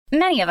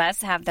Many of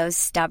us have those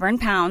stubborn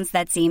pounds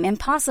that seem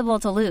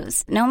impossible to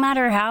lose, no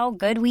matter how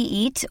good we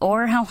eat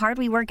or how hard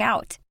we work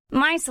out.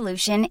 My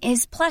solution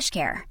is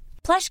PlushCare.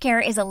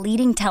 PlushCare is a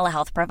leading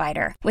telehealth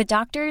provider with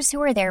doctors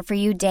who are there for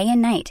you day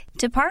and night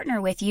to partner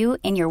with you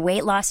in your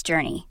weight loss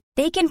journey.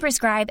 They can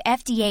prescribe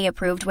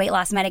FDA-approved weight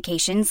loss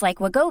medications like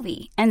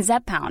Wegovy and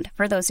Zepbound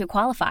for those who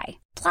qualify.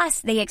 Plus,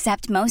 they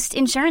accept most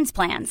insurance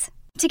plans.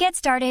 To get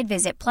started,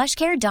 visit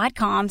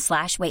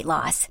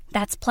plushcare.com/weightloss.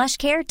 That's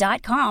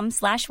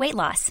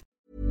plushcare.com/weightloss.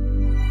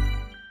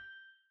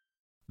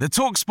 The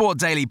TalkSport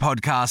Daily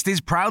podcast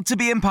is proud to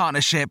be in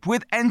partnership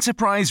with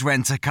Enterprise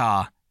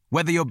Rent-A-Car.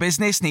 Whether your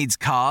business needs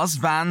cars,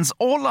 vans,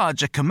 or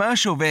larger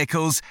commercial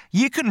vehicles,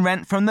 you can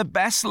rent from the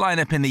best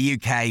lineup in the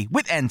UK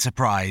with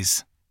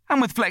Enterprise.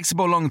 And with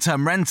flexible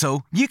long-term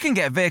rental, you can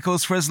get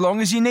vehicles for as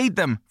long as you need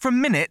them, from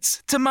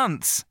minutes to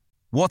months.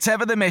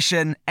 Whatever the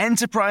mission,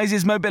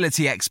 Enterprise's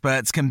mobility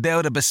experts can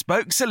build a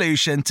bespoke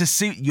solution to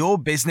suit your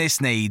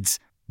business needs.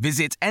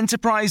 Visit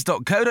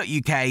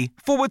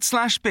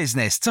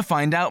enterprise.co.uk/business to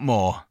find out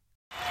more.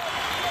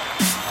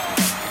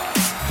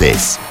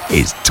 This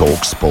is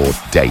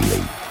TalkSport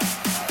Daily.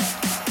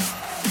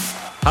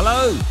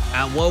 Hello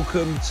and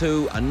welcome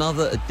to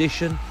another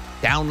edition,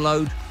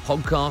 download,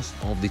 podcast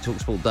of the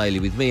TalkSport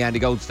Daily with me, Andy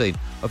Goldstein.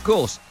 Of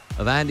course,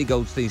 of Andy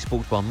Goldstein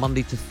Sports Bar,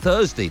 Monday to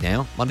Thursday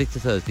now. Monday to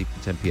Thursday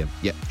from 10 p.m.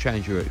 Yep,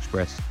 change your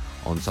express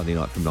on Sunday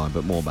night from 9,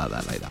 but more about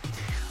that later.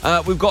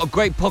 We've got a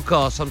great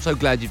podcast. I'm so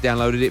glad you've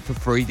downloaded it for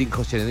free. It didn't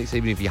cost you anything, so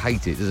even if you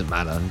hate it, it doesn't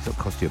matter. It's not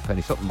cost you a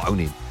penny. Stop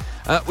moaning.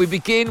 We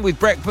begin with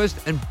breakfast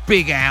and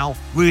Big Al,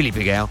 really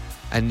Big Al,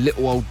 and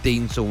little old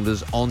Dean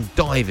Saunders on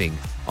diving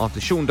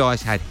after Sean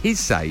Dyche had his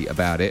say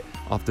about it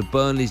after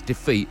Burnley's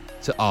defeat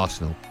to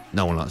Arsenal.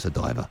 No one likes a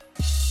diver.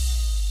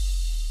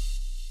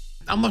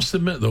 I must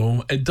admit,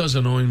 though, it does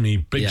annoy me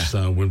big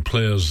style when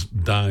players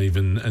dive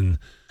and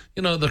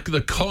you know,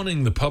 they're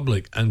conning the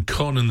public and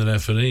conning the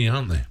referee,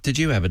 aren't they? Did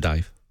you ever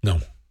dive?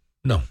 No.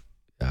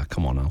 Yeah,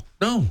 come on now.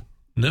 No,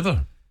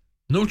 never.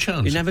 No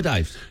chance. You never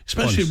dived?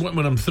 Especially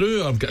when I'm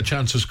through, I've got a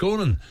chance of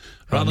scoring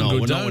rather than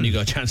go down. Not when you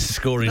got a chance of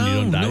scoring, no, you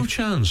don't dive. No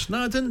chance.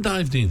 No, I didn't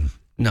dive, Dean.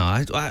 No,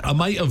 I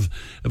might have,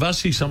 if I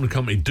see someone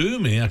come to do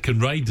me, I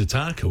could ride the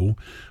tackle,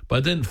 but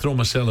I didn't throw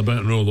myself about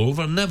and roll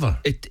over, never.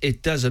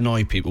 It does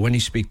annoy people when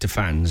you speak to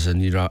fans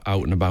and you're out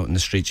and about in the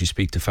streets, you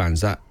speak to fans,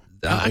 that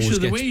actually,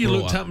 the way you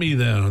looked at me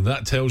there,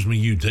 that tells me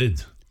you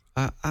did.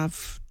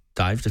 I've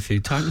dived a few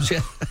times,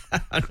 yeah.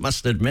 I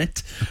must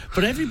admit.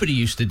 But everybody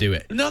used to do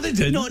it. No, they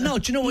didn't. No,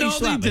 do you know what used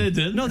to happen? No, they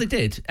didn't. No, they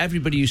did.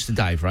 Everybody used to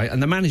dive, right?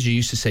 And the manager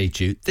used to say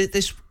to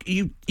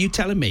you, you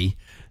telling me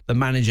the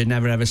manager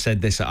never ever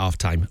said this at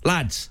half-time?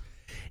 Lads,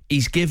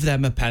 he's give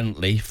them a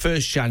penalty.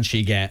 First chance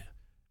you get,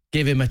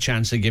 give him a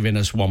chance of giving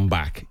us one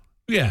back.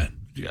 Yeah,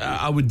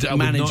 I would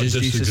Managers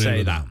not used to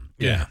say that.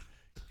 Yeah.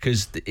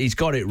 Because he's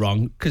got it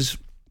wrong, because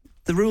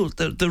the rules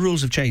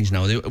have changed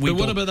now. But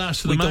what about that?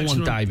 So we don't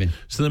want diving.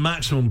 So the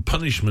maximum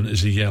punishment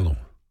is a yellow.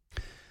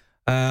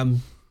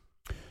 Well,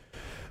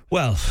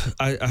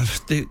 how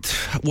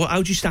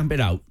do you stamp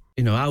it out?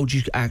 You know, how do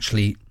you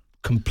actually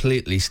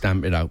completely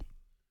stamp it out?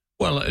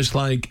 Well, it's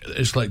like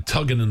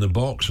tugging in the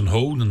box and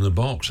holding in the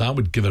box. I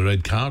would give a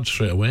red card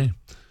straight away,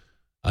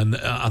 and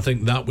I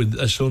think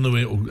that's the only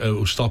way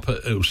it'll stop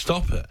it. It'll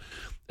stop it.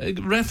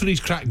 Referees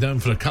crack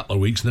down for a couple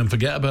of weeks and then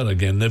forget about it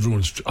again.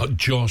 Everyone's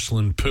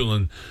jostling,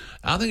 pulling.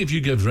 I think if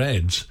you give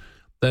reds,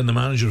 then the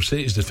manager will say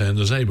to his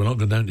defenders, hey, we're not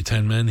going down to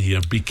 10 men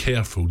here. Be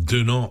careful.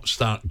 Do not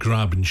start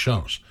grabbing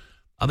shirts.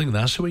 I think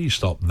that's the way you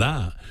stop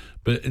that.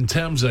 But in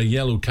terms of a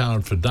yellow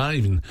card for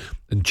diving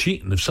and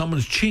cheating, if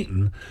someone's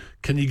cheating,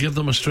 can you give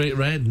them a straight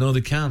red? No,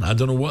 they can't. I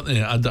don't know what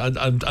I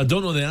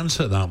don't know the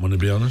answer to that one, to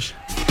be honest.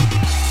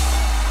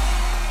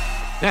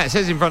 Now, it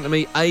says in front of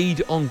me,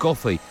 aid on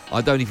Goffey.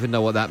 I don't even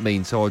know what that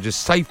means, so I'll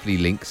just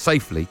link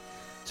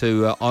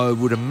to, I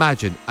would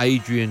imagine,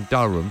 Adrian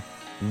Durham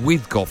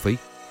with Goffey,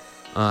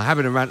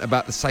 having a rant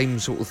about the same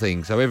sort of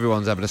thing. So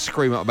everyone's having a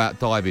scream up about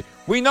diving.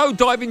 We know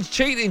diving's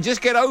cheating,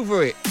 just get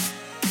over it.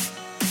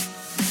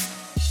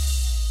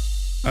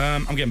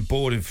 I'm getting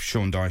bored of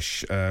Sean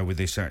Dyche with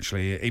this,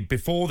 actually.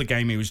 Before the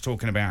game, he was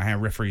talking about how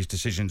referees'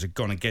 decisions had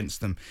gone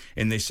against them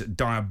in this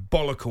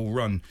diabolical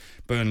run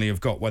Burnley have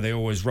got, where they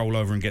always roll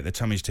over and get their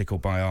tummies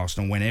tickled by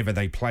Arsenal whenever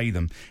they play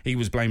them. He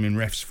was blaming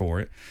refs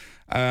for it.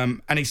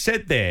 And he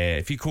said there,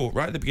 if you caught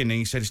right at the beginning,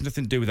 he said it's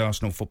nothing to do with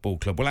Arsenal Football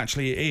Club. Well,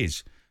 actually, it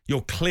is.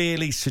 You're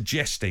clearly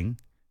suggesting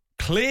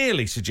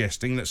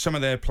that some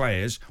of their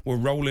players were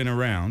rolling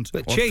around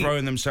or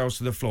throwing themselves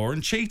to the floor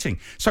and cheating.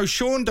 So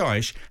Sean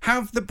Dyche,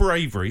 have the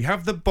bravery,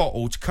 have the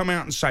bottle to come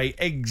out and say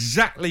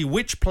exactly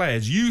which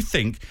players you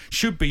think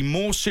should be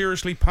more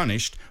seriously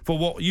punished for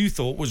what you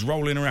thought was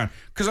rolling around.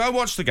 Because I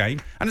watched the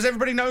game, and as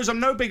everybody knows,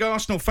 I'm no big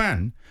Arsenal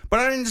fan, but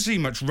I didn't see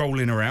much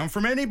rolling around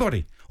from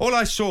anybody. All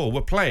I saw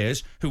were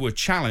players who were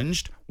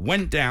challenged,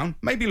 went down,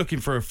 maybe looking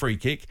for a free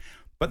kick,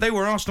 but they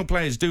were Arsenal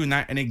players doing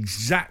that in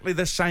exactly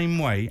the same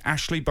way.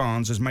 Ashley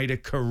Barnes has made a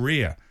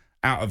career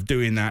out of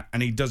doing that,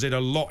 and he does it a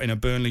lot in a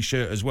Burnley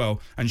shirt as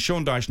well. And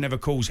Sean Dyche never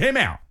calls him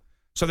out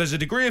So there's a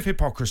degree of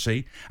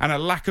hypocrisy and a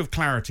lack of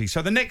clarity.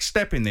 So the next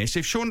step in this,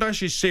 if Sean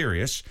Dyche is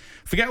serious,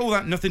 forget all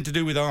that nothing to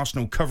do with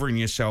Arsenal covering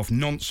yourself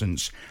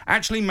nonsense.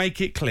 Actually make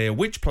it clear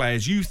which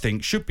players you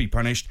think should be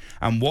punished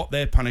and what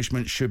their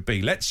punishment should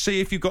be. Let's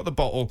see if you've got the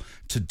bottle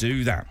to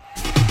do that.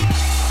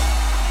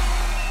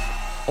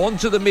 On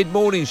to the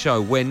mid-morning show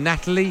where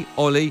Natalie,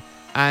 Ollie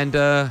and,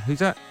 who's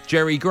that?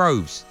 Jerry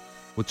Groves.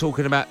 We're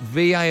talking about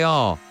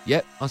VAR.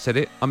 Yep, I said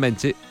it. I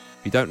meant it.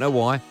 If you don't know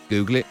why,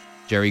 Google it.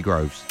 Jerry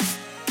Groves.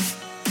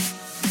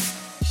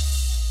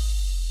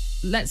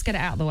 Let's get it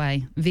out of the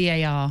way.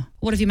 VAR.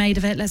 What have you made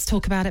of it? Let's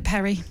talk about it,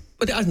 Perry.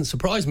 But it hasn't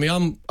surprised me.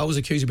 I was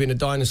accused of being a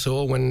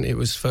dinosaur when it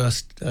was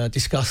first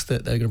discussed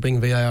that they're going to bring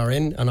VAR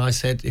in, and I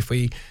said if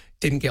we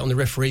didn't get on the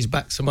referees'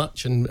 back so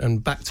much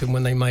and backed them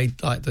when they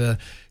made like the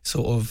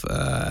sort of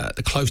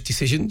the close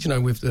decisions,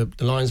 with the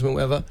linesman,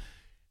 whatever.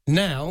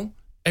 Now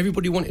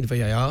everybody wanted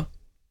VAR.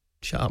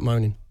 Shut up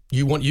moaning.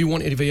 You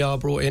wanted VAR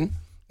brought in.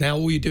 Now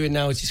all you're doing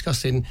now is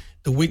discussing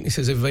the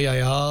weaknesses of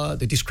VAR,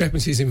 the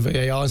discrepancies in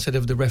VAR instead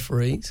of the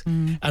referees.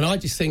 And I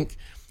just think,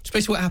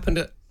 especially what happened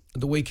at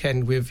the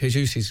weekend with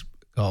Jesus'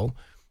 goal,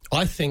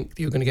 I think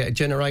you're going to get a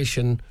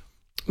generation,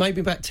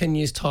 maybe about 10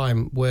 years'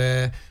 time,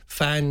 where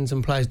fans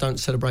and players don't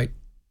celebrate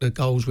the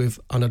goals with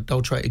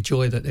unadulterated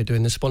joy that they're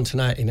doing, the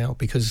spontaneity now,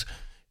 because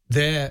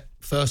their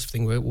first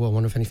thing, I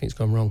wonder if anything's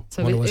gone wrong.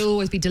 So it'll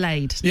always be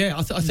delayed. Yeah,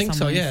 I think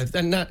so, yeah.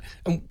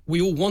 And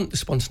we all want the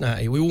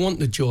spontaneity. We all want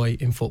the joy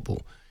in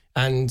football.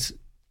 And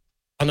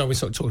I know we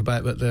sort of talked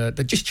about it, but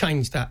they just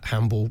changed that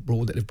handball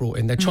rule that they've brought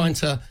in. They're trying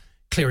to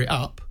clear it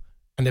up,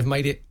 and they've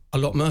made it a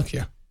lot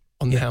murkier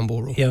on the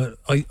handball rule. Yeah,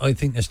 I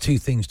think there's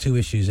two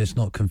issues. Let's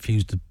not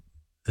confuse the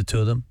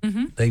two of them.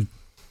 Mm-hmm.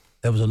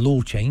 There was a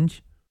law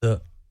change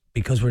that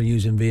because we're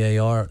using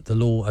VAR, the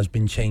law has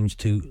been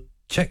changed to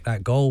check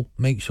that goal,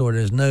 make sure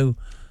there's no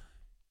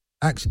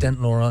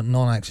accidental or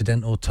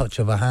non-accidental touch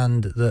of a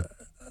hand that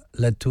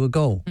led to a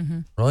goal,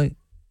 right?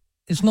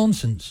 It's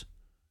nonsense.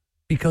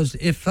 Because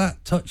if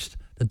that touched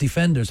the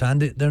defender's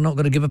hand, they're not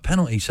going to give a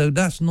penalty. So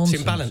that's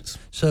nonsense. It's imbalance.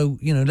 So,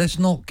 let's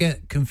not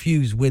get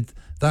confused with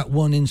that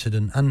one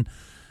incident. And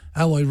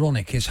how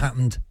ironic it's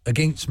happened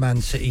against Man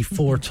City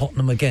for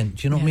Tottenham again.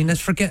 Do you know what I mean?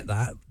 Let's forget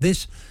that.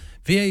 This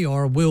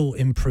VAR will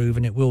improve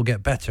and it will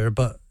get better,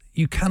 but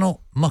you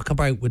cannot muck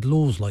about with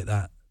laws like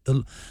that.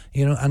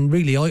 And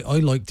really, I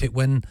liked it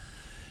when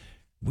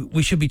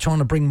we should be trying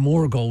to bring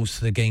more goals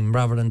to the game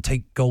rather than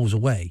take goals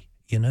away,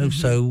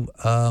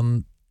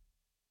 So...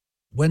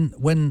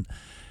 When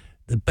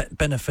the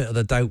benefit of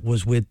the doubt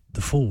was with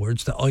the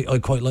forwards, that I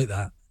quite like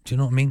that. Do you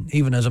know what I mean?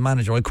 Even as a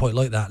manager, I quite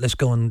like that. Let's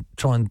go and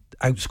try and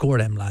outscore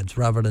them lads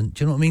rather than...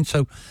 Do you know what I mean?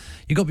 So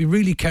you got to be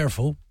really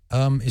careful.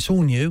 It's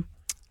all new.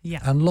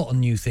 Yeah. And a lot of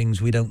new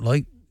things we don't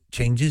like.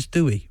 Changes,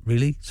 do we?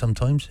 Really?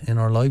 Sometimes in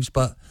our lives.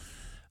 But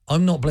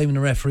I'm not blaming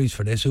the referees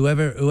for this.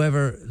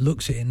 Whoever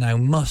looks at it now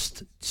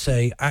must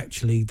say,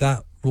 actually,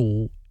 that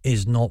rule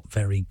is not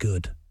very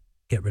good.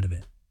 Get rid of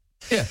it.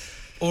 Yeah.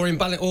 Or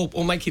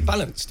or make it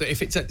balanced. That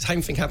if it's the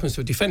same thing happens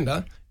to a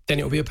defender, then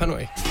it'll be a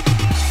penalty.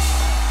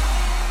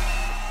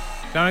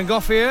 Darren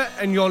Goff here,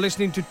 and you're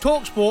listening to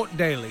TalkSport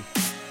Daily.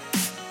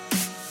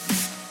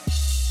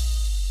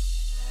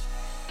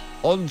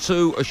 On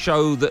to a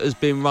show that has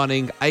been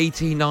running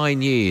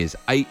 89 years,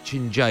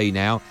 H&J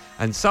now,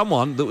 and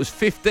someone that was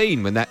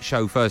 15 when that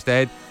show first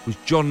aired was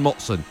John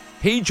Motson.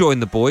 He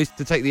joined the boys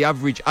to take the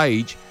average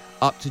age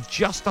up to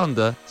just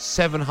under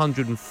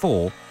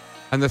 704,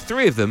 and the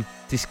three of them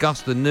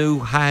discussed the new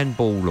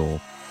handball law.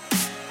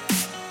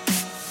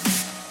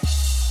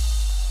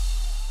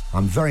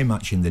 I'm very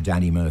much in the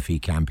Danny Murphy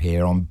camp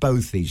here on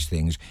both these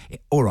things.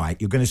 All right,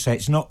 you're going to say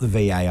it's not the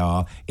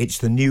VAR, it's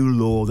the new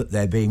law that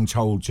they're being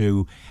told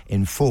to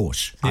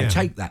enforce. Yeah. I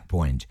take that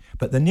point.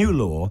 But the new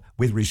law,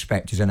 with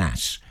respect, is an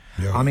ass.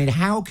 Yeah. I mean,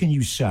 how can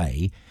you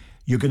say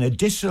you're going to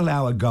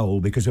disallow a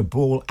goal because a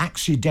ball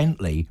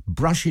accidentally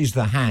brushes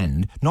the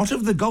hand, not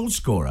of the goal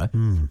scorer,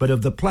 but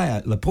of the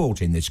player,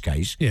 Laporte in this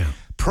case,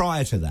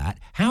 prior to that?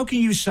 How can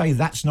you say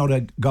that's not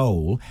a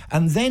goal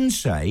and then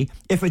say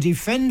if a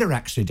defender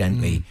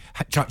accidentally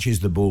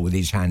touches the ball with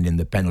his hand in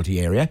the penalty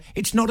area,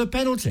 it's not a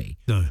penalty?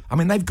 No. I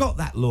mean, they've got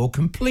that law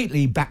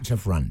completely back to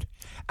front.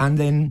 And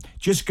then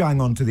just going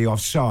on to the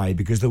offside,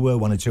 because there were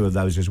one or two of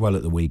those as well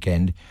at the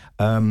weekend,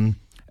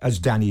 as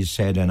Danny's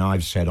said and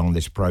I've said on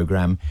this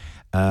programme,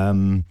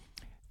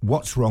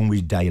 what's wrong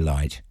with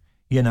daylight?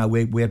 You know,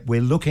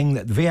 we're looking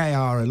at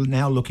VAR are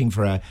now looking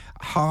for a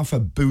half a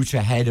boot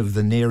ahead of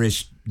the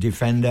nearest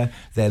defender.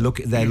 They're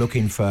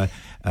looking for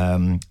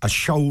a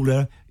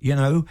shoulder. You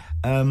know,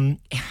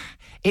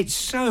 it's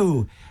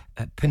so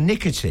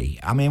pernickety.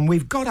 I mean,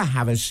 we've got to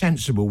have a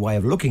sensible way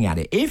of looking at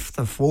it. If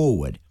the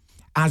forward,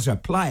 as a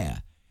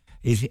player,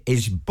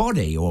 his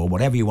body or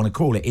whatever you want to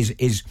call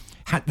it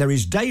there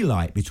is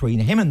daylight between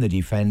him and the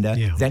defender,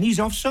 then he's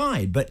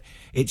offside. But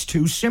it's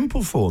too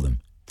simple for them.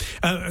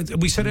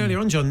 We said earlier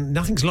on, John,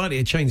 nothing's likely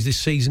to change this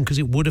season because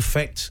it would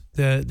affect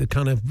the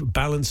kind of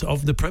balance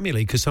of the Premier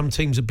League, because some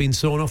teams have been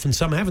sawn off and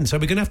some haven't. So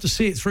we're going to have to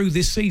see it through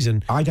this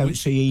season. I don't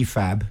see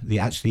EFAB,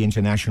 that's the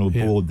international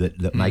board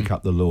that make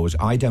up the laws.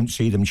 I don't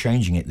see them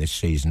changing it this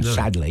season,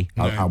 sadly.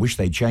 No. I wish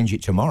they'd change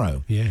it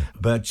tomorrow. Yeah.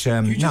 But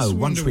you just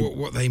wonder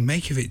what they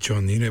make of it,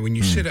 John. You know, when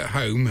you sit at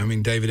home, I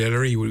mean, David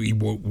Ellery, he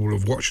will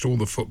have watched all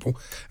the football,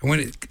 and when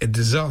it's a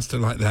disaster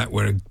like that,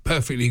 where a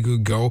perfectly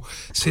good goal,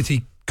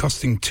 City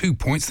costing 2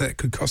 points, that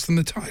could cost them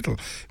the title.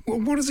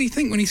 Well, what does he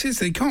think when he sits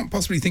there? He can't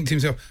possibly think to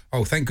himself,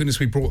 oh, thank goodness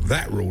we brought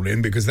that rule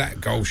in, because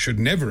that goal should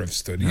never have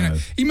stood. You know,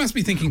 he must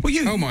be thinking,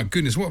 oh my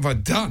goodness, what have I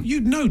done?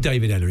 You'd know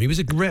David Ellery. He was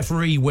a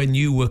referee when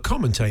you were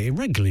commentating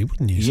regularly,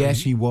 wouldn't you?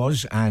 Yes, he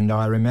was. And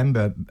I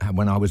remember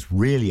when I was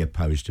really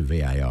opposed to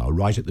VAR,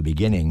 right at the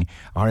beginning,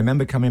 I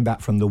remember coming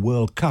back from the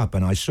World Cup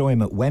and I saw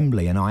him at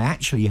Wembley, and I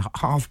actually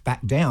half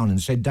backed down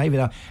and said,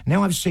 David,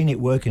 now I've seen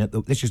it working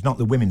this is not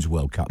the Women's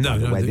World Cup, by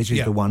the way. This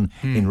is the one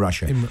in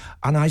Russia.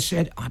 And I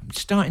said, I'm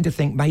starting to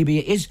think maybe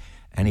it is.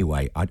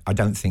 Anyway, I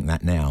don't think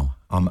that now.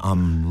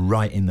 I'm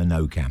right in the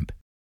no camp.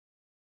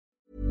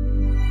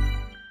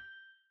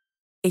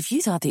 If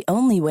you thought the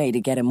only way to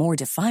get a more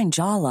defined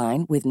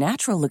jawline with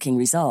natural-looking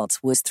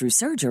results was through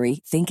surgery,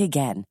 think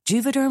again.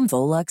 Juvederm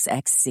Volux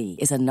XC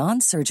is a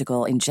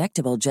non-surgical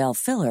injectable gel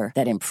filler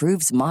that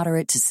improves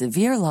moderate to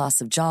severe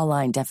loss of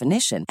jawline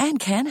definition and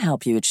can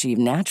help you achieve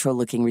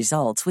natural-looking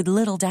results with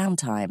little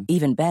downtime.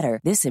 Even better,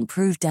 this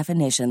improved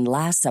definition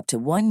lasts up to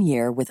 1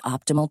 year with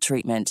optimal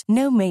treatment.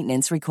 No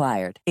maintenance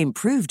required.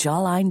 Improve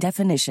jawline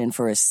definition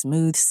for a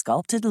smooth,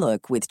 sculpted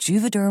look with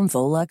Juvederm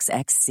Volux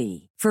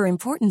XC. For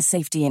important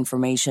safety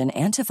information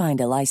and to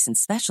find a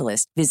licensed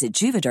specialist, visit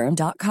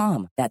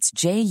Juvederm.com. That's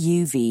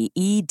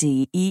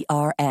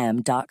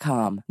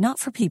Juvederm.com. Not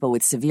for people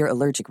with severe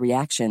allergic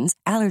reactions,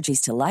 allergies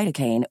to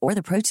lidocaine, or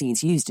the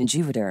proteins used in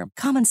Juvederm.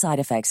 Common side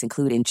effects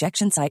include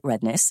injection site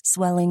redness,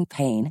 swelling,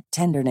 pain,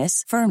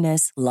 tenderness,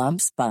 firmness,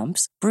 lumps,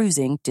 bumps,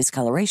 bruising,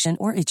 discoloration,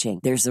 or itching.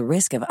 There's a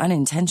risk of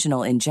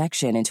unintentional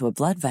injection into a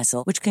blood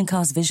vessel, which can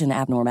cause vision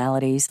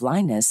abnormalities,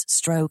 blindness,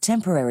 stroke,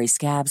 temporary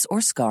scabs,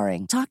 or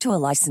scarring. Talk to a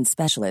licensed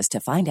specialist to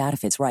find out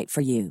if it's right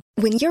for you.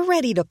 When you're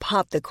ready to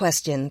pop the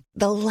question,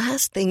 the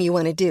last thing you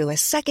want to do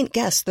is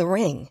second-guess the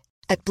ring.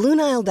 At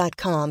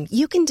BlueNile.com,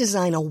 you can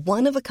design a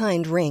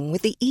one-of-a-kind ring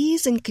with the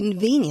ease and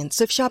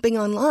convenience of shopping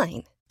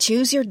online.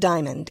 Choose your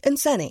diamond and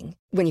setting.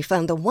 When you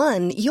find the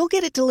one, you'll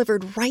get it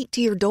delivered right to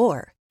your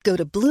door. Go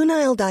to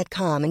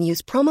BlueNile.com and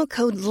use promo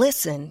code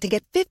LISTEN to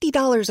get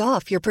 $50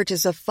 off your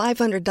purchase of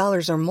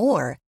 $500 or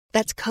more.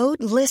 That's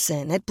code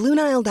LISTEN at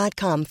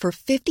BlueNile.com for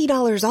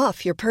 $50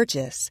 off your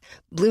purchase.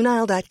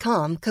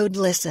 BlueNile.com, code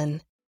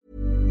LISTEN.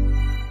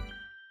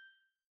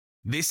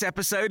 This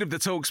episode of the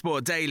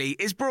TalkSport Daily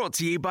is brought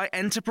to you by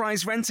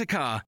Enterprise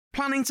Rent-A-Car.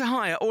 Planning to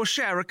hire or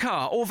share a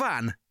car or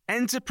van?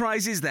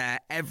 Enterprise is there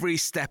every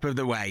step of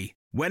the way.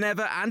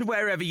 Whenever and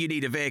wherever you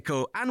need a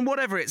vehicle and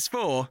whatever it's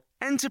for,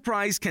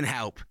 Enterprise can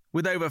help.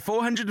 With over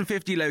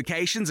 450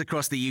 locations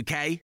across the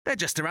UK, they're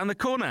just around the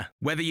corner.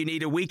 Whether you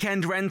need a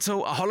weekend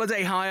rental, a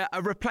holiday hire, a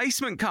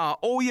replacement car,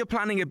 or you're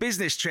planning a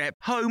business trip,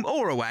 home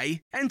or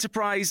away,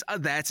 Enterprise are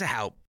there to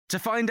help. To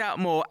find out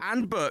more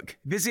and book,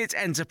 visit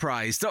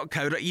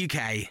enterprise.co.uk.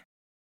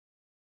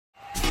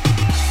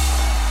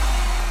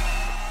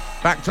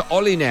 Back to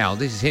Ollie now.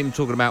 This is him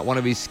talking about one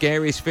of his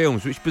scariest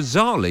films, which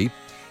bizarrely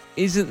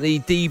isn't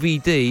the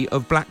DVD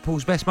of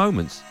Blackpool's best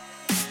moments.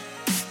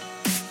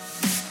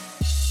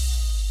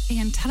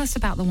 Ian, tell us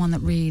about the one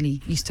that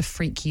really used to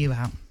freak you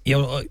out.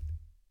 Yeah,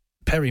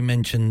 Perry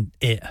mentioned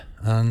it,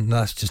 and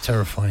that's just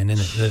terrifying,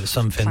 isn't it? That's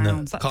something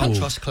clowns. Can't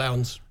trust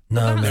clowns.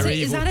 No, that's it.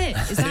 Is that it?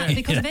 Is that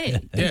because of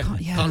it?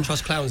 Can't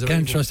trust clowns.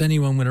 Can't trust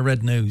anyone with a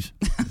red nose.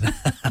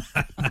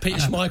 Peter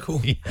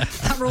Schmeichel. Yeah.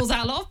 That rules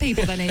out a lot of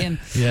people then, Ian.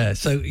 Yeah,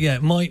 so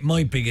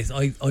my biggest,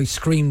 I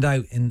screamed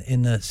out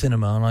in the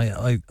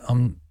cinema,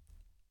 and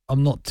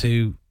I'm not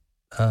too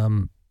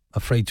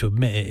afraid to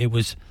admit it. It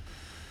was,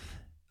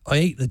 I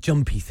hate the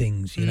jumpy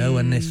things, you know,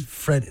 and this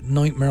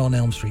Nightmare on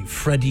Elm Street,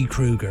 Freddy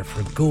Krueger,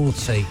 for God's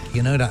sake,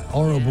 you know, that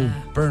horrible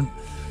burnt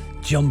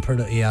jumper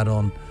that he had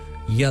on,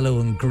 yellow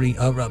and green,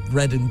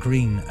 red and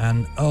green,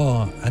 and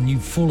you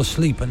fall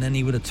asleep and then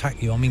he would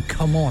attack you. I mean,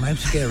 come on, how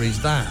scary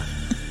is that?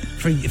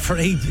 for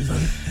ages.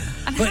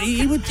 But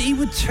he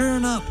would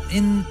turn up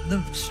in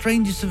the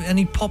strangest and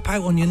he'd pop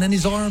out on you, and then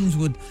his arms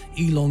would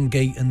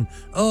elongate, and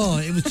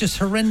it was just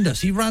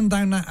horrendous. He ran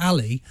down that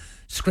alley,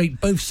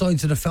 scraped both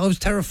sides of the face. I was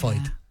terrified.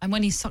 Yeah. And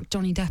when he sucked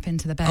Johnny Depp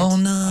into the bed. Oh,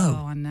 no.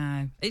 Oh, I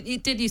know.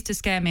 It did used to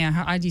scare me.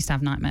 I used to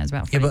have nightmares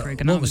about Freddy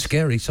Krueger. What was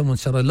scary, someone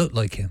said I looked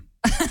like him.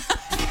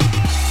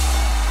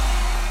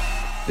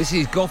 This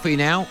is Goffey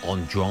now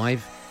on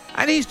Drive,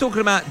 and he's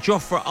talking about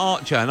Jofra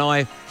Archer, and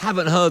I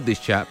haven't heard this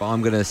chat, but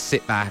I'm going to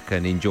sit back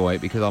and enjoy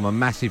it because I'm a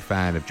massive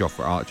fan of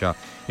Jofra Archer.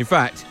 In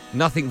fact,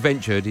 Nothing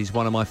Ventured is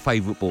one of my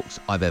favourite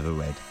books I've ever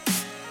read.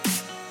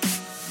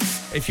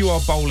 If you are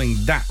bowling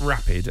that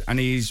rapid, and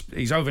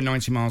he's over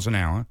 90 miles an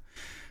hour,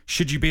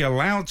 should you be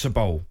allowed to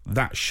bowl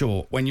that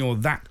short when you're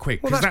that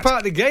quick? Well, that's part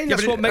of the game.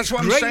 That's what makes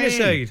greatness,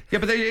 Aid. Yeah,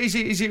 but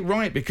is it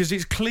right? Because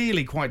it's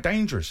clearly quite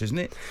dangerous, isn't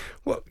it?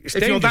 Well, if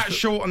you're that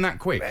short and that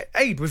quick.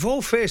 Aid, we've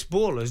all faced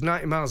bowlers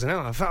 90 miles an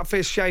hour. I've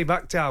faced Shoaib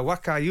Akhtar,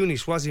 Waqar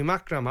Younis, Wasim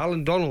Akram,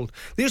 Alan Donald.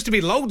 There used to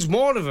be loads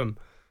more of them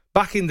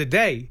back in the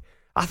day.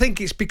 I think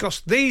it's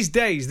because these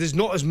days there's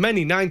not as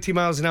many 90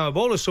 miles an hour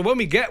bowlers. So when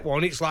we get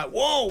one, it's like,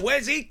 whoa,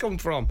 where's he come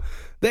from?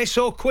 They're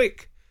so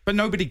quick. But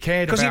nobody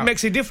cared about... Because it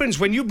makes a difference.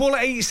 When you bowl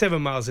at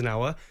 87 miles an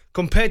hour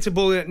compared to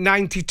bowling at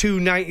 92,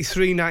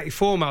 93,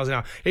 94 miles an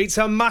hour, it's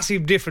a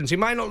massive difference. It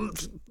might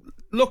not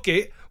look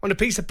it on a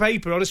piece of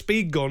paper, on a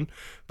speed gun,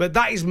 but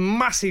that is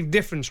massive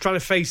difference, trying to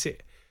face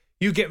it.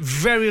 You get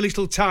very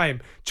little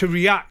time to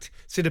react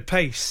to the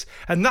pace.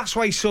 And that's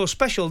why he's so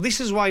special. This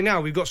is why now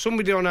we've got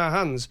somebody on our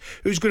hands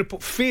who's going to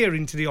put fear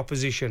into the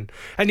opposition.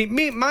 And it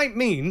might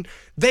mean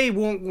they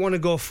won't want to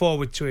go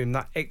forward to him,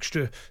 that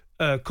extra...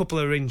 couple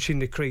of inch in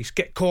the crease,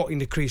 get caught in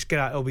the crease, get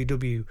out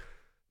LBW.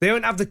 They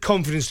won't have the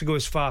confidence to go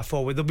as far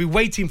forward. They'll be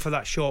waiting for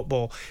that short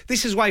ball.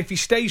 This is why if he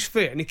stays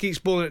fit and he keeps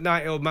bowling at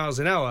 90 miles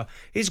an hour,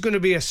 he's going to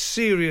be a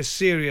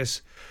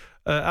serious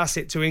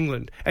asset to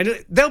England.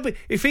 And they'll be,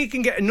 if he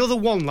can get another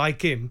one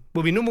like him,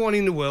 we'll be number one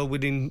in the world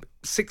within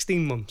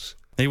 16 months.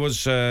 It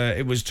was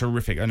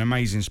terrific, an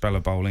amazing spell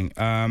of bowling.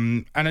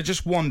 And I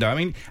just wonder, I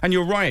mean, and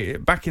you're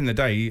right, back in the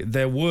day,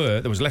 there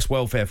was less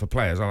welfare for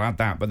players, I'll add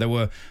that, but there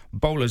were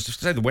bowlers,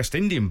 say the West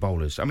Indian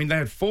bowlers. I mean, they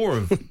had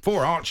four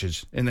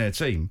archers in their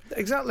team.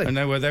 Exactly. And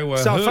they were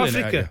South hurling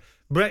Africa,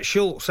 Brett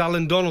Schultz,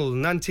 Alan Donald,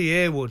 Nanty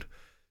Haywood,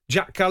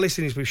 Jack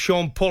Callison with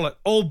Sean Pollock,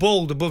 all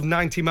bowled above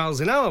 90 miles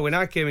an hour when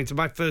I came into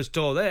my first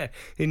tour there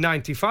in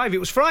 95. It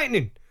was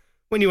frightening.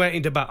 When you went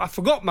into bat, I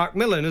forgot Mark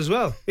Millen as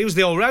well. He was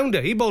the all-rounder.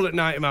 He bowled at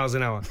 90 miles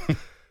an hour.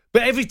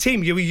 But every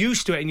team, you were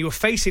used to it and you were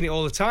facing it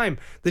all the time.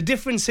 The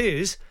difference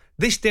is,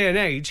 this day and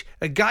age,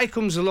 a guy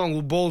comes along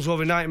who bowls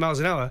over 90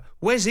 miles an hour.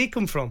 Where's he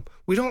come from?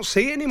 We don't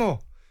see it anymore.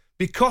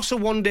 Because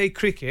of one-day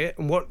cricket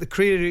and what the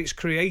career it's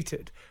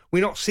created,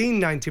 we're not seeing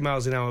 90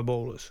 miles an hour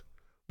bowlers.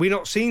 We're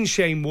not seeing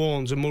Shane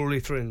Warnes and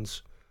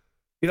Muralitharans.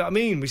 You know what I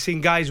mean? We've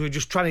seen guys who are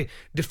just trying to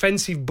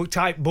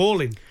defensive-type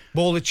bowling,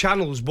 bowl the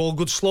channels, bowl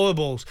good slower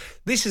balls.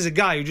 This is a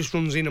guy who just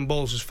runs in and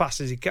bowls as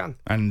fast as he can.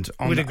 And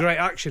with a great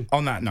action.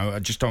 On that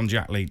note, just on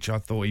Jack Leach, I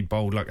thought he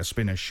bowled like a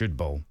spinner should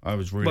bowl. I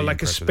was really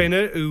like a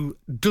spinner who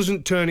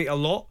doesn't turn it a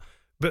lot,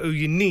 but who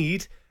you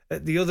need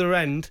at the other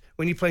end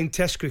when you're playing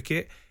Test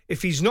cricket.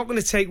 If he's not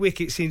going to take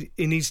wickets, he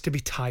needs to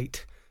be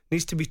tight.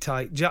 Needs to be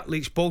tight. Jack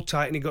Leach bowled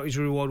tight and he got his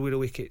reward with the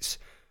wickets.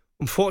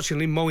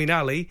 Unfortunately, Moeen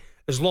Ali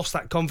has lost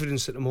that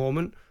confidence at the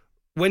moment.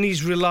 When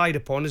he's relied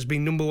upon as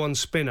being number one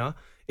spinner,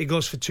 he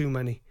goes for too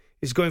many.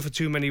 He's going for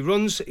too many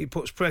runs. He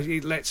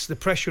lets the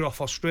pressure off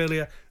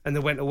Australia, and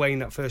they went away in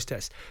that first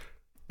test.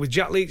 With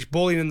Jack Leach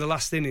bowling in the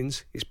last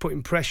innings, it's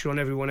putting pressure on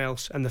everyone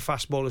else, and the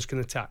fast bowlers can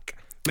attack.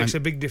 Makes a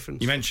big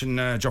difference. You mentioned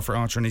Jofra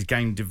Archer and his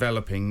game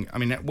developing. I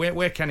mean,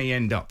 where can he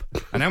end up?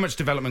 And how much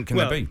development can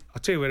there be?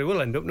 I'll tell you where he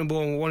will end up. Number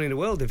one in the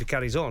world if he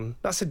carries on.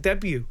 That's a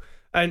debut.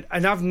 And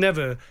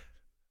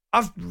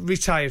I've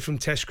retired from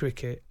Test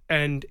cricket,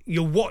 and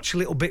you'll watch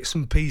little bits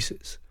and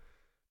pieces.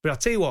 But I'll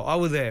tell you what, I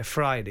was there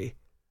Friday,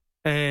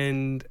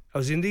 and I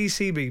was in the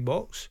ECB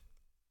box.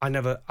 I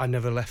never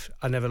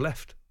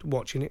left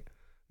watching it.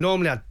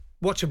 Normally I'd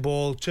watch a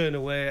ball, turn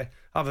away,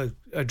 have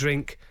a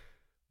drink.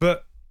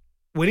 But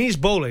when he's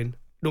bowling,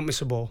 don't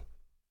miss a ball.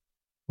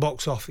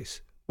 Box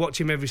office.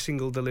 Watch him every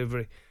single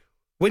delivery.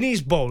 When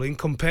he's bowling,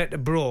 compared to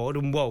Broad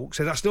and Wokes,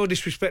 and that's no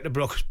disrespect to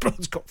Broad, because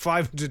Broad's got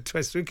 500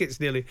 Test wickets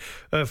nearly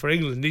for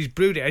England. He's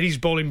brewed it, and he's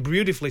bowling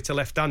beautifully to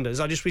left-handers.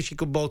 I just wish he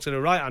could bowl to the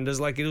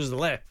right-handers like he does the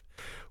left.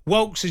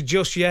 Wokes is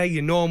just,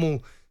 your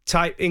normal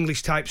type,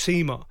 English-type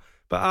seamer.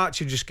 But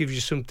Archer just gives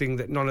you something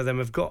that none of them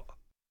have got.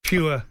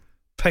 Pure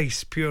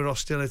pace, pure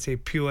hostility,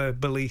 pure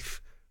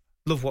belief.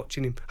 Love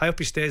watching him. I hope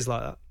he stays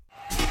like that.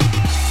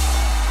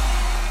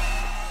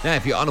 Now,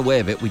 if you're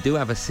unaware of it, we do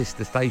have a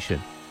sister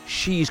station.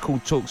 She is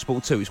called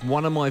TalkSport 2. It's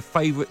one of my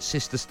favourite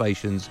sister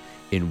stations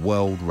in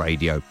world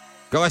radio.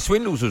 Guy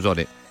Swindles was on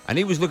it, and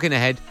he was looking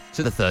ahead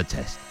to the third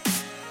test.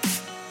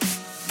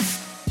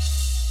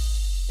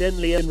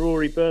 Denley and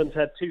Rory Burns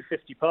had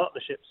 250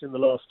 partnerships in the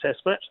last test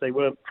match. They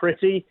weren't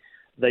pretty.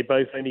 They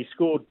both only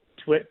scored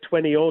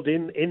 20-odd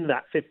in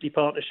that 50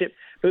 partnership.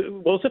 But it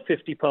was a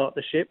 50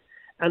 partnership,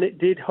 and it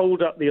did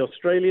hold up the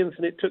Australians,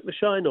 and it took the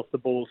shine off the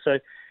ball. So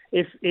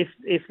if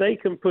they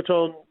can put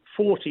on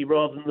 40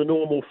 rather than the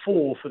normal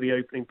 4 for the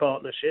opening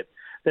partnership,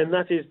 then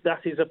that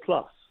is a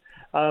plus.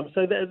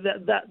 So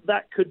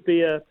that could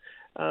be a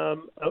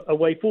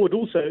way forward.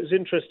 Also, it was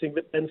interesting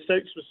that Ben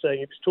Stokes was saying,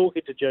 he was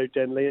talking to Joe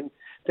Denley, and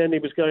Denley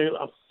was going,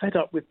 I'm fed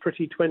up with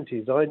pretty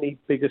 20s. I need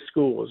bigger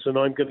scores, and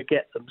I'm going to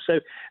get them. So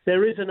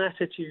there is an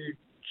attitude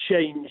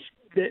change.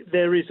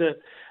 There is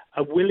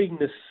a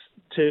willingness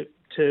to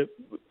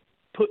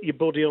put your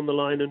body on the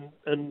line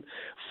and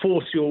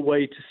force your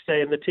way to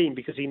stay in the team,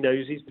 because he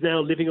knows he's now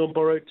living on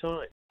borrowed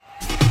time.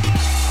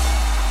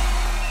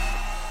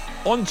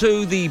 On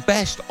to the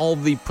best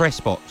of the press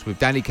box with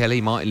Danny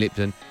Kelly, Martin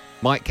Lipton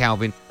Mike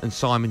Calvin and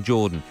Simon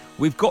Jordan.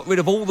 We've got rid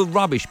of all the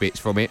rubbish bits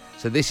from it,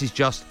 so this is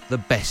just the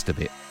best of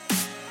it.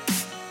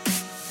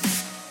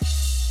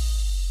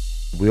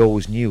 We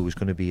always knew it was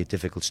going to be a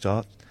difficult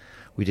start.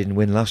 We didn't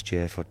win last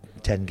year for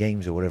 10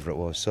 games or whatever it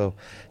was. So,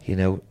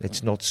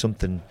 it's not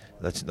something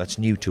that's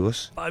new to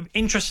us. I'm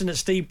interested that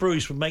Steve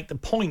Bruce would make the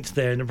point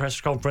there in the press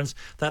conference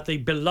that the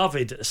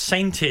beloved,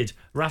 sainted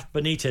Rafa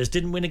Benitez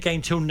didn't win a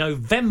game till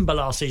November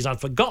last season.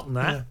 I'd forgotten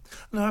that. Yeah.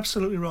 No,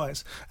 absolutely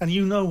right. And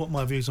you know what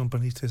my views on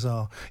Benitez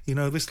are.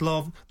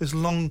 This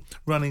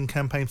long-running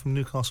campaign from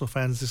Newcastle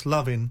fans, this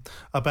loving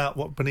about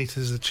what Benitez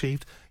has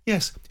achieved.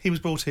 Yes, he was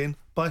brought in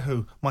by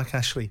who? Mike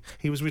Ashley.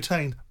 He was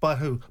retained by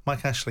who?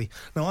 Mike Ashley.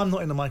 Now, I'm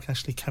not in the Mike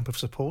Ashley camp of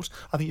support.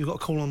 I think you've got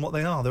to call on what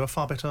they are. There are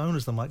far better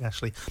owners than Mike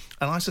Ashley.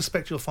 And I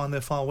suspect you'll find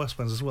they're far worse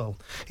ones as well.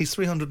 He's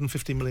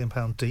 £350 million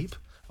deep.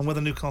 And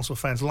whether Newcastle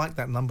fans like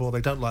that number or they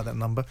don't like that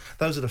number,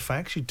 those are the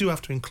facts. You do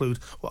have to include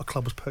what a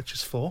club was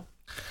purchased for.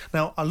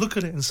 Now, I look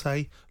at it and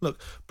say,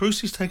 look,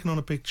 Brucey's taken on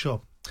a big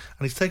job.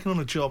 And he's taken on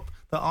a job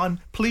that I'm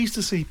pleased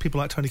to see people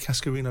like Tony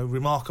Cascarino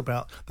remark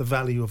about the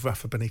value of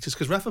Rafa Benitez,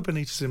 because Rafa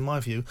Benitez, in my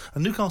view,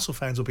 and Newcastle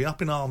fans will be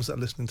up in arms that are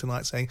listening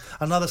tonight saying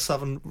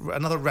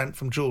another rant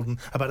from Jordan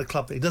about a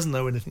club that he doesn't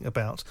know anything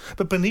about.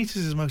 But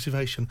Benitez's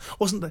motivation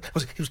wasn't that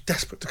he was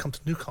desperate to come to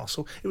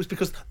Newcastle. It was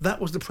because that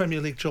was the Premier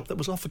League job that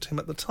was offered to him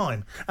at the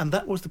time, and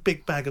that was the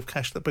big bag of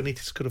cash that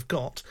Benitez could have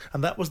got,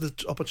 and that was the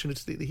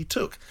opportunity that he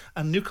took.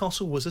 And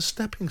Newcastle was a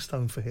stepping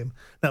stone for him.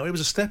 Now, it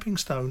was a stepping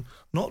stone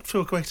not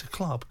to a greater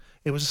club.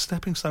 It was a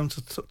stepping stone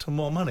to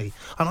more money.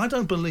 And I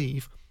don't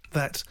believe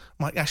that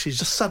Mike Ashley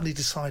just suddenly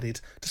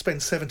decided to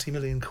spend 70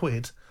 million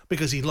quid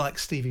because he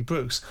likes Stevie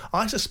Bruce.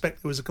 I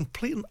suspect there was a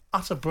complete and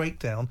utter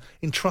breakdown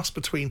in trust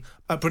between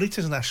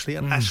Benitez and Ashley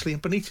and Ashley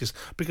and Benitez,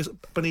 because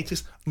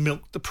Benitez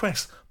milked the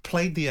press,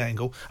 played the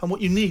angle. And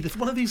what you need, if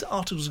one of these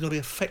articles is going to be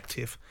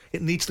effective,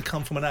 it needs to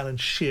come from an Alan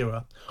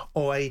Shearer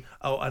or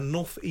a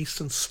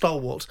northeastern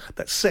stalwart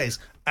that says,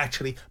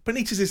 actually,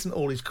 Benitez isn't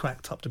all he's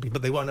cracked up to be,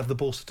 but they won't have the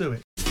balls to do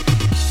it.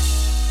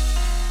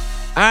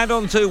 And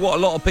on to what a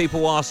lot of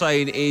people are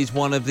saying is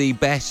one of the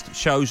best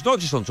shows, not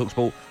just on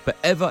TalkSport, but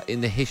ever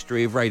in the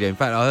history of radio. In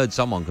fact, I heard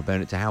someone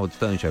comparing it to Howard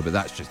Stern show, but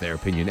that's just their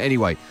opinion.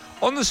 Anyway,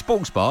 on the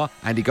Sports Bar,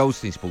 Andy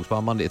Goldstein Sports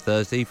Bar, Monday to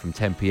Thursday from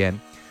 10 p.m,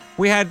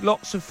 we had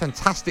lots of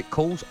fantastic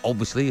calls,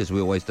 obviously, as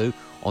we always do,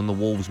 on the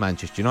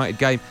Wolves-Manchester United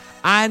game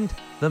and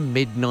the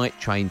Midnight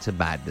Train to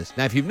Madness.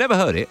 Now, if you've never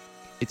heard it,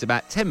 it's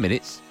about 10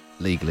 minutes,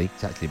 legally,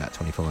 it's actually about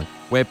 25,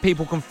 where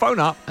people can phone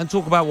up and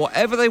talk about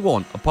whatever they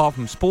want, apart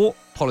from sport,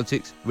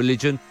 politics,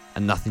 religion,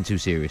 and nothing too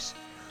serious.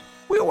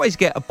 We always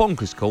get a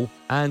bonkers call,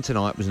 and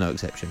tonight was no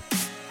exception.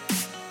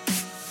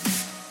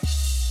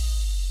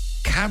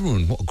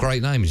 Cameron, what a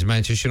great name. He's a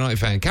Manchester United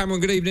fan. Cameron,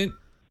 good evening.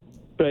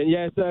 But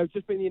yeah, so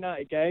just been the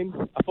United game.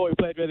 I thought we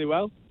played really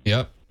well.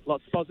 Yep.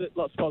 Lots of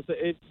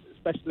positives,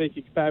 especially if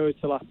you compare it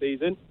to last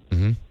season.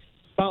 Mm-hmm.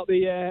 About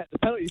the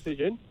penalty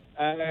decision,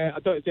 I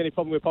don't see any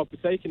problem with Pogba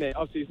taking it.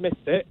 Obviously, he's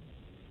missed it,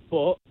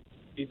 but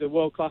he's a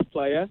world-class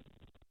player.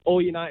 All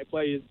United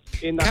players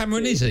in that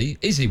Cameron, team.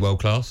 is he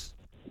world-class?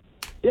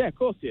 Yeah, of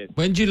course he is.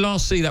 When did you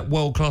last see that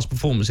world-class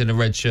performance in a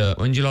red shirt?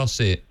 When did you last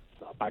see it?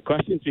 Not a bad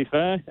question, to be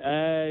fair.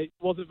 It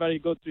wasn't very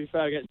good, to be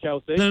fair, against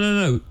Chelsea.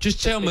 No.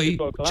 Just tell me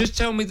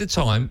the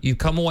time you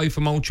come away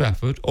from Old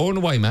Trafford or an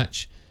away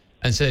match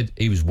and said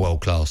he was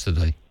world-class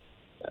today.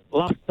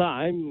 Last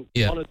time,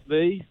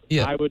 honestly,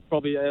 I would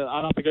probably...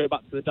 I'd have to go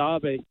back to the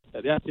derby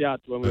at the Etihad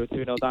when we were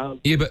 2-0 down.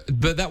 Yeah,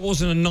 but that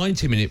wasn't a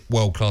 90-minute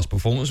world-class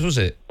performance, was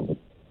it?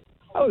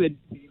 Oh,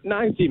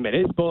 90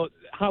 minutes, but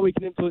how he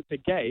can influence the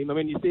game. I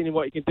mean, you've seen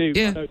what he can do.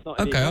 Yeah. I know it's not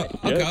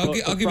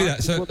I'll give you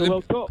that. So the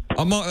World Cup.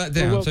 I'll mark that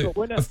down. So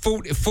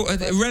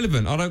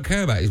irrelevant. I don't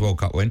care about his World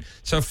Cup win.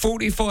 So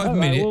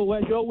 45-minute. Well,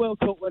 where's your World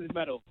Cup winner's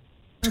medal?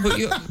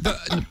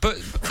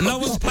 But no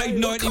one's paid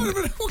 90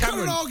 million. What kind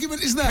of an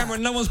argument is that?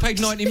 Cameron, no one's paid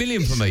 90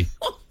 million for me.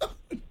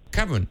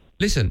 Cameron,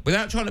 listen,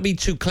 without trying to be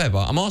too clever,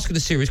 I'm asking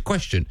a serious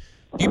question.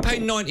 You pay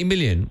 90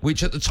 million,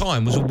 which at the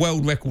time was a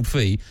world record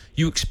fee.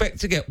 You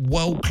expect to get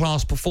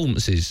world-class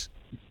performances,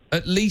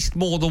 at least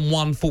more than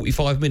 1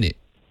 minute.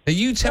 Now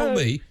you tell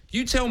me,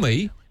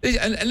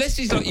 and unless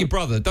he's like your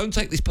brother, don't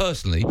take this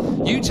personally.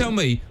 You tell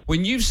me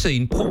when you've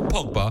seen Paul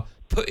Pogba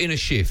put in a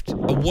shift,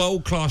 a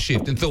world-class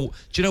shift, and thought,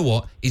 do you know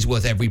what? He's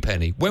worth every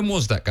penny. When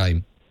was that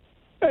game?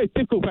 It's a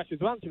difficult question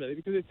to answer, really,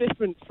 because it's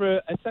different for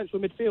a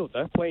central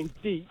midfielder playing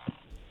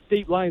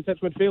deep line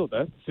central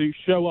midfielder to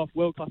show off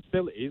world-class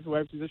abilities,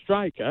 whereas he's a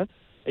striker,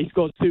 he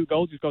scores 2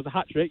 goals, he scores a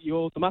hat-trick, you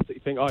automatically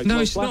think, oh, he's no,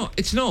 it's not.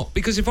 It's not.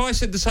 Because if I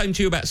said the same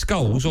to you about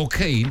Scholes or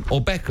Keane or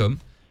Beckham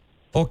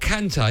or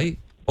Kante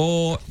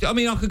or... I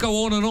mean, I could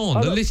go on and on.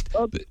 The list...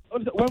 When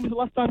was the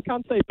last time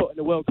Kante put in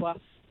a world-class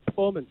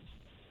performance?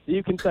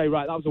 You can say,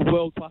 right, that was a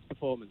world-class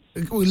performance.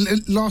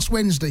 Last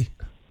Wednesday.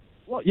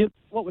 What,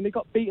 when they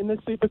got beaten in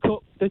the Super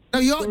Cup? No,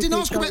 you didn't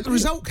ask about the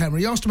result,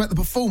 Cameron. You asked about the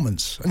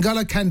performance. And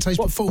N'Golo Kante's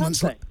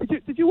performance.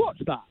 Did you watch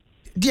that?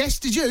 Yes,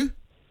 did you?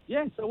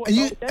 Yes.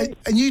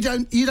 And you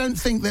don't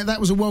think that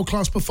was a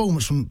world-class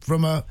performance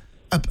from a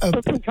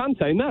From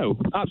Kante, no,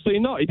 absolutely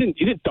not. He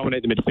didn't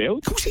dominate the midfield.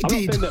 Of course he I'm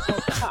did. not saying that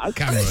Pogba has.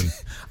 Cameron.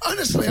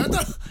 Honestly, I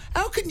don't.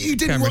 How can you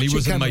didn't Cameron, watch he it?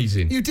 was Cameron?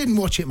 amazing. You didn't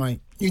watch it,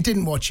 mate. You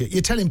didn't watch it.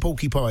 You're telling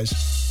Porky Pies.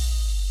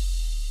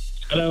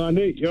 Hello,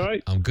 Andy. You all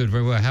right? I'm good,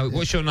 very well.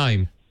 What's your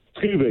name?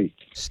 Scooby.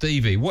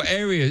 Stevie. What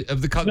area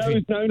of the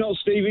country? No, not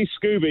Stevie.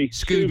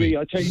 Scooby.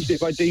 I changed it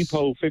by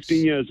Depot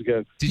 15 years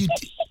ago.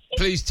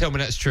 Please tell me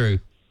that's true.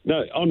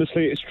 No,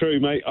 honestly, it's true,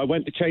 mate. I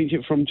went to change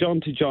it from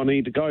John to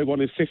Johnny. The guy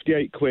wanted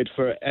 58 quid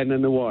for an N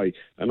and a Y.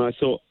 And I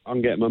thought,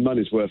 I'm getting my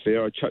money's worth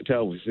here. I chucked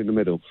Elvis in the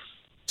middle.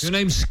 Your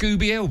name's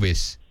Scooby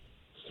Elvis?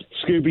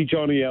 Scooby,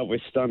 Johnny,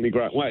 Elvis, Stanley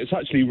Grant. Well, it's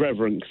actually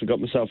Reverend because I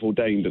got myself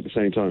ordained at the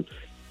same time.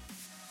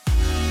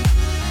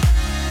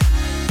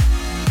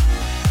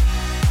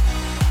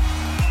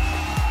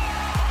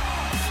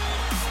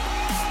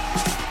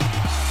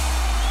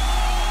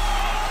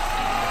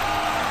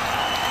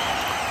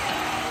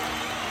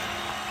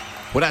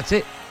 Well, that's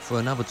it for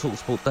another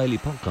TalkSport Daily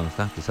podcast.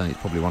 I have to say it's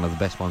probably one of the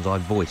best ones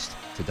I've voiced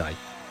today.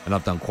 And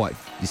I've done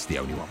this is the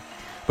only one.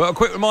 But a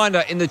quick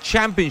reminder, in the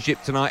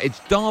Championship tonight, it's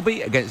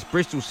Derby against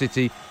Bristol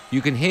City. You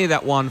can hear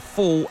that one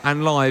full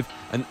and live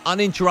and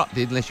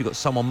uninterrupted, unless you've got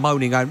someone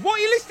moaning going, what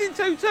are you listening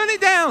to? Turn it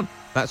down.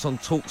 That's on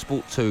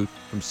TalkSport 2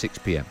 from 6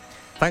 p.m.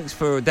 Thanks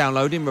for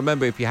downloading.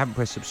 Remember, if you haven't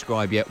pressed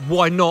subscribe yet,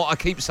 why not? I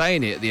keep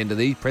saying it at the end of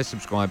these, press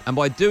subscribe. And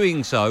by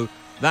doing so,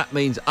 that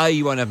means A,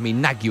 you won't have me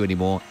nag you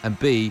anymore, and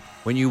B,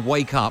 when you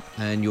wake up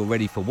and you're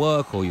ready for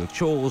work or your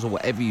chores or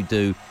whatever you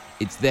do,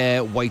 it's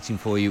there waiting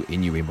for you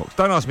in your inbox.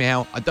 Don't ask me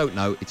how. I don't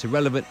know. It's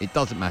irrelevant. It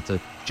doesn't matter.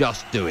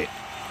 Just do it.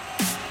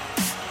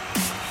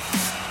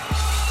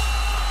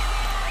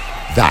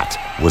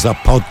 That was a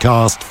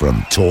podcast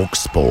from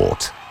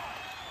TalkSport.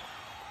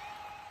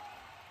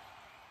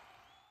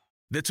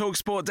 The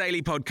TalkSport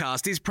Daily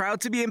podcast is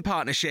proud to be in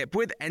partnership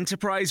with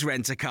Enterprise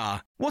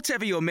Rent-A-Car.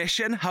 Whatever your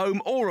mission,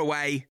 home or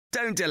away,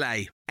 don't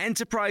delay.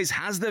 Enterprise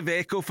has the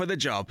vehicle for the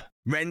job.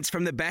 Rent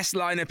from the best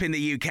lineup in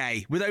the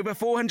UK. With over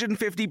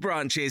 450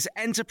 branches,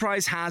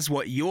 Enterprise has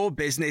what your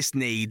business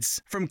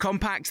needs. From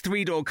compact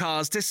three-door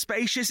cars to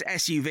spacious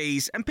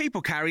SUVs and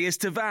people carriers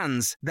to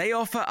vans, they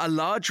offer a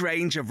large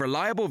range of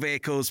reliable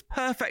vehicles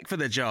perfect for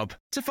the job.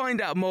 To find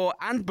out more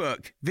and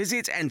book,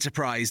 visit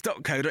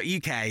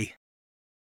enterprise.co.uk.